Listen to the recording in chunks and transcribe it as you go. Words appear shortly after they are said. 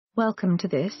Welcome to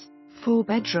this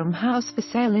 4-bedroom house for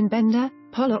sale in Bendor,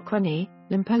 Polokwane,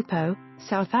 Limpopo,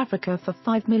 South Africa for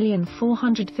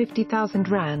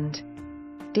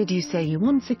R5,450,000. Did you say you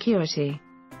want security?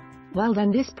 Well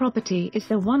then this property is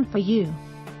the one for you.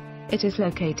 It is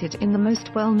located in the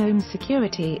most well-known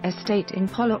security estate in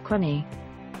Polokwane.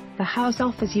 The house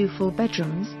offers you 4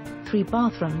 bedrooms, 3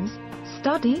 bathrooms,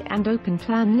 study and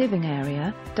open-plan living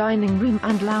area, dining room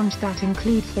and lounge that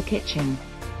includes the kitchen.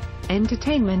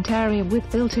 Entertainment area with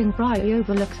built-in braai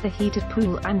overlooks the heated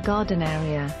pool and garden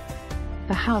area.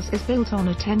 The house is built on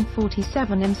a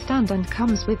 1047 stand and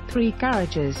comes with 3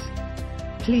 garages.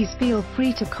 Please feel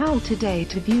free to call today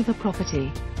to view the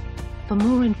property. For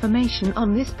more information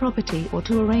on this property or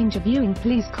to arrange a viewing,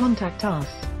 please contact us.